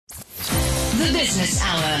The Business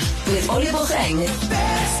Hour with Oliver Heng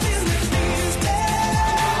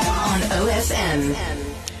on OFM.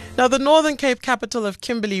 Now, the Northern Cape capital of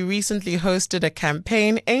Kimberley recently hosted a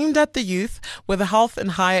campaign aimed at the youth, where the Health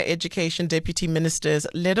and Higher Education Deputy Ministers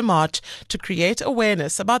led a march to create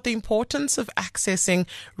awareness about the importance of accessing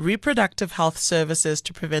reproductive health services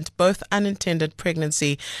to prevent both unintended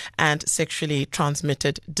pregnancy and sexually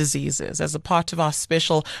transmitted diseases. As a part of our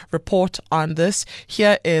special report on this,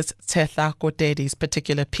 here is Koteli's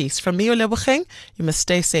particular piece. From me, Olebogeng, you must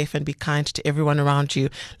stay safe and be kind to everyone around you.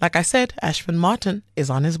 Like I said, Ashvin Martin is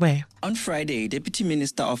on his way. On Friday, Deputy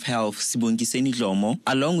Minister of Health Sibongiseni Dlomo,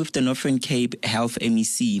 along with the Northern Cape Health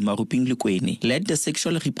MEC Maruping Lukwene, led the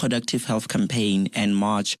sexual reproductive health campaign and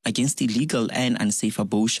march against illegal and unsafe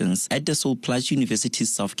abortions at the Sol Plaatje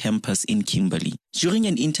University's South Campus in Kimberley. During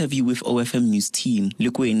an interview with OFM News team,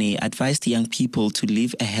 Lukwene advised young people to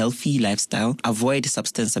live a healthy lifestyle, avoid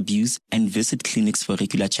substance abuse, and visit clinics for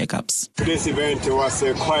regular checkups. Today's event was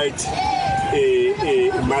quite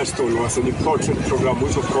a milestone, was an important program,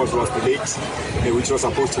 which of course was delayed, which was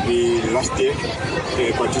supposed to be last year,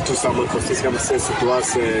 but due to some unforeseen circumstances it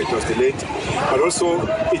was delayed. But also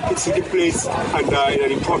it's taking place under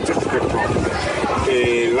an important backdrop.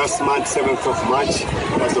 Last month, 7th of March,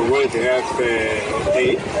 was the World Health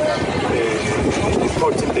Day, an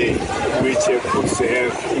important day which puts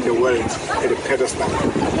health in the world at a pedestal,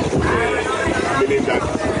 meaning that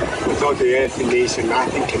without the healthy nation,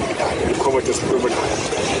 nothing can be done. We covered this proven.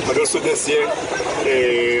 But also this year,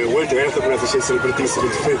 World Health Organization celebrating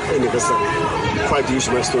 75th anniversary. Quite a huge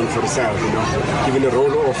milestone for itself, given the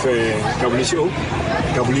role of WHO,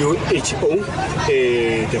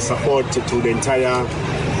 the support to the entire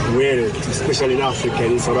world, especially in Africa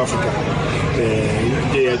and in South Africa.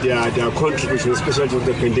 Their contribution, especially to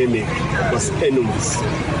the pandemic, was enormous,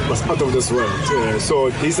 was out of this world. So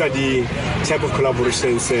these are the type of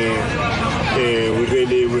collaborations we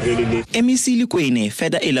really need. MEC Lukwene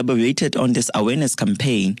further elaborated on this awareness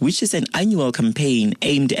campaign, which is an annual campaign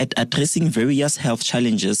aimed at addressing various health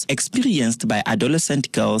challenges experienced by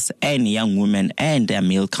adolescent girls and young women and their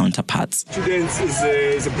male counterparts. Students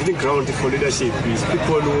is a breeding ground for leadership. It's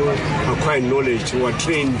people who acquire knowledge, who are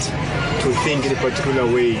trained to think in a particular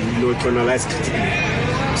way, to analyze critically.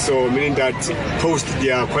 So meaning that post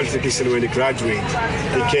their qualification when they graduate,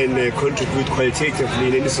 they can contribute qualitatively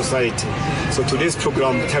in any society. So today's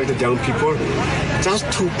program targeted young people just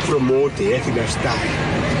to promote the healthy lifestyle.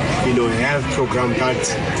 A health program that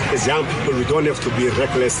as young people we don't have to be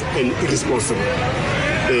reckless and irresponsible.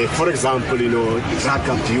 For example, drug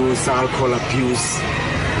abuse, alcohol abuse,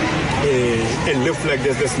 and live like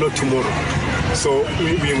there's no tomorrow. So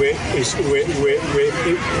we were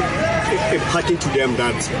imparting to them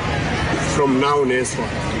that from now on henceforth,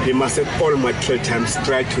 they must at all material times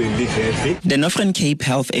try to live healthy. The Northern Cape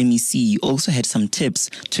Health MEC also had some tips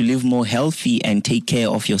to live more healthy and take care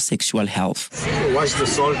of your sexual health. Watch the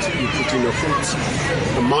salt you put in your food,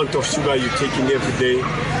 amount of sugar you take in every day,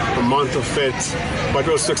 amount of fat, but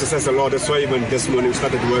also exercise a lot. That's why even this morning we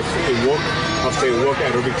started after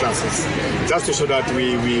aerobic classes, just to show that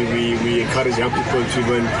we encourage young people to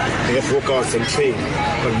even have workouts and train.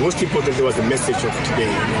 But most importantly was the message of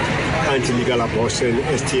today, anti-legal abortion,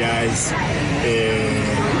 STIs,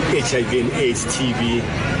 HIV and AIDS, TB,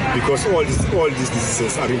 because all these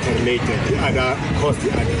diseases are interrelated. The other cause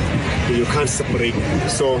the other. You can't separate them.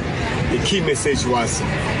 So the key message was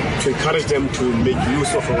to encourage them to make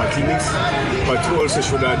use of our clinics, but to also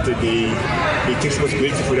show that they take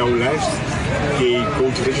responsibility for their own lives. They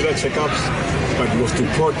go to regular checkups, but most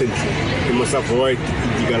importantly, they must avoid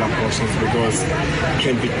illegal abortions because it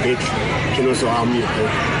can be deadly, can also harm your body.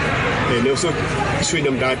 And also showing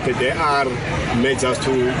them that there are measures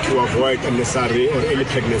to avoid unnecessary or early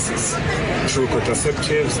pregnancies through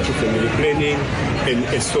contraceptives, through family planning,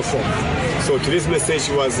 and so forth. So today's message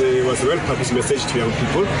was a well-purposed message to young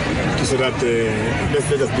people to say that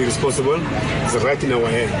let us be responsible. It's right in our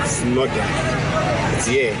hands, not there. It's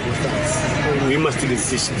here with us. We must take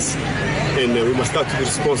decisions, and we must start to be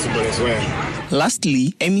responsible as well.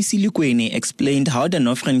 Lastly, MEC Lukwene explained how the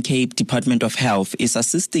Northern Cape Department of Health is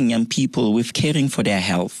assisting young people with caring for their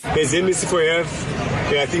health. As MEC for Health,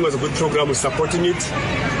 I think it was a good program. We're supporting it.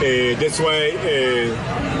 That's why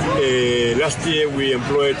last year we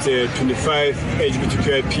employed 25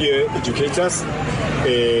 LGBTQI peer educators,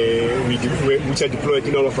 which are deployed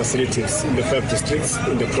in all our facilities in the 5 districts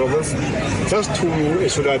in the province, just to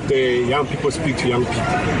ensure that young people speak to young people.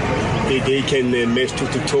 They can mesh toe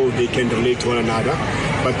to toe, they can relate to one another,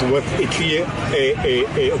 but with a clear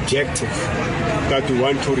objective that we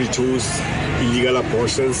want to reduce illegal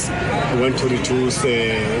abortions. We want to reduce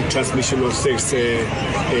transmission of sex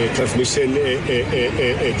transmission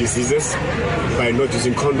diseases by not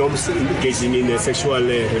using condoms, engaging in sexual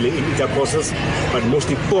intercourses, but most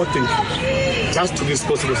importantly, just to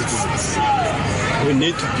responsible citizens. We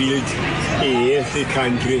need to build a healthy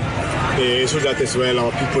country so that as well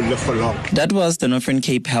our people live for long. That was the Northern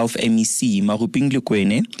Cape Health MEC, Maruping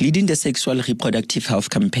Lukwene, leading the sexual reproductive health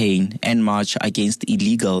campaign and march against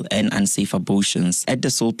illegal and unsafe abortions at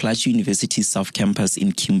the Sol Plaatje University South Campus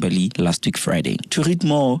in Kimberley last week Friday. To read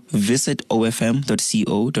more, visit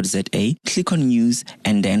ofm.co.za, click on news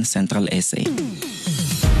and then Central SA.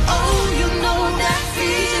 Oh, you know that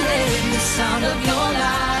feeling, the sound of your